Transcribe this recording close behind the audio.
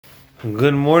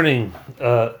Good morning.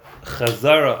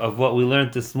 Chazara of what we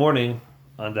learned this morning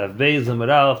on the Beis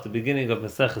Amud Aleph, the beginning of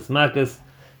Maseches Makkos,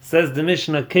 says the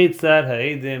Mishnah, Keitzad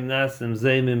ha'edim nasim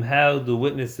zaymim, how do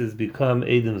witnesses become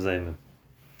edim zaymim?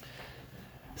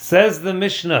 Says the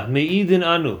Mishnah, Me'idin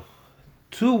anu,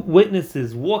 two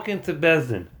witnesses walk into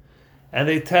Bezdin and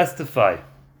they testify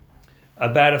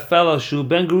about a fellow, Shu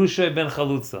ben Gerusha ben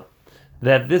Chalutza,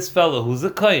 that this fellow who's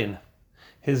a Kohen,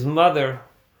 his mother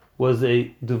was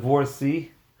a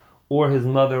divorcee, or his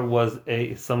mother was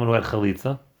someone who had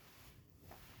chalitza,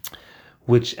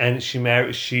 and she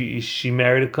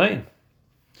married a kohen,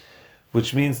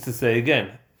 which means to say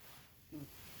again,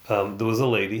 there was a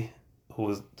lady who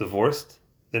was divorced,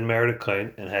 then married a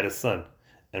kohen and had a son,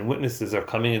 and witnesses are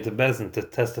coming into Bezdin to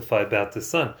testify about the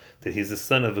son, that he's the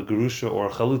son of a gerusha or a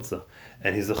chalutza,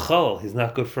 and he's a chalal, he's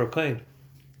not good for a kohen.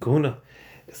 Kahuna.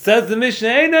 Says the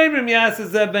Mishnah,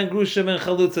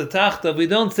 we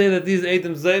don't say that these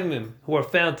Eidim Zaymim, who are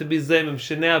found to be Zaymim,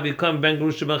 should now become Ben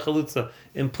Gerusha Ben Chalutza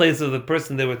in place of the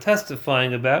person they were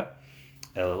testifying about.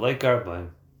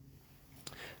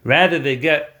 Rather, they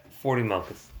get 40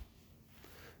 malchus.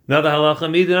 Another halacha,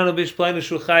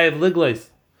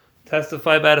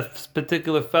 testify about a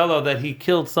particular fellow that he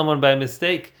killed someone by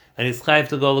mistake, and he's chayiv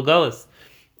to go legalis.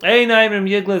 We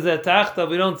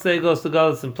don't say he goes to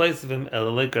Galus in place of him.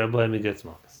 He gets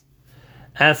malchus.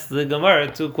 Ask the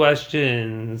Gemara two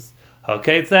questions. The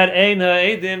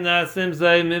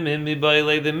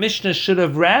Mishnah should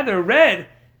have rather read,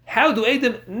 how do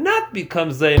Eidim not become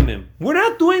Zaymim? We're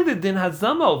not doing the Din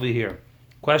Hazama over here.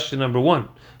 Question number one.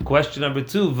 Question number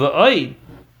two.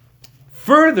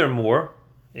 Furthermore,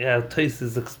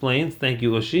 Taisus explains, thank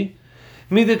you Ushi,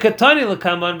 Mida Katani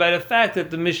Lakaman, by the fact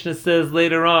that the Mishnah says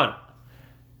later on,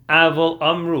 Avol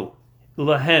Amru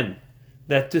Lahem,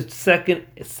 that the second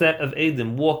set of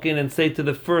Eidim walk in and say to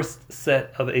the first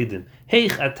set of Eidim,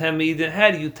 Heich Atem Eidim,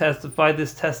 how do you testify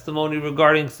this testimony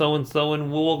regarding so and so in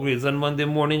Walgreens on Monday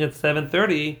morning at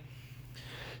 7:30?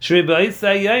 Shrei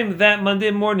Ba'isayim, that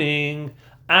Monday morning,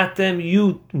 Atem,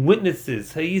 you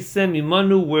witnesses, Hayisem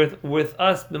Imanu, with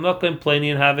us, B'makam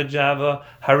Plani and Havajava,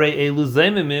 Hare Elu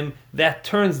Zaymimim, that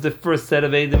turns the first set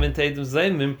of Eidim into Eidim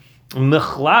Zaymim.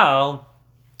 Mechlal,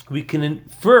 we can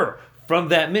infer from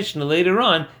that Mishnah later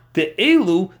on, the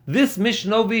Elu, this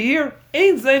Mishnah over here,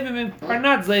 ain't Zaymimim, are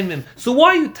not Zaymim. So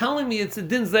why are you telling me it's a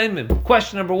Din Zaymim?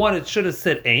 Question number one, it should have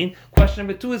said Ain. Question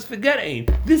number two is forget Ain.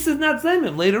 This is not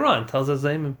Zaymim. Later on, tells us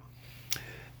Zaymim.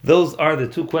 Those are the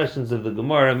two questions of the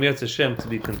Gemara. Mir Hashem, to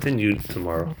be continued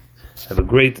tomorrow. Have a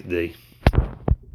great day.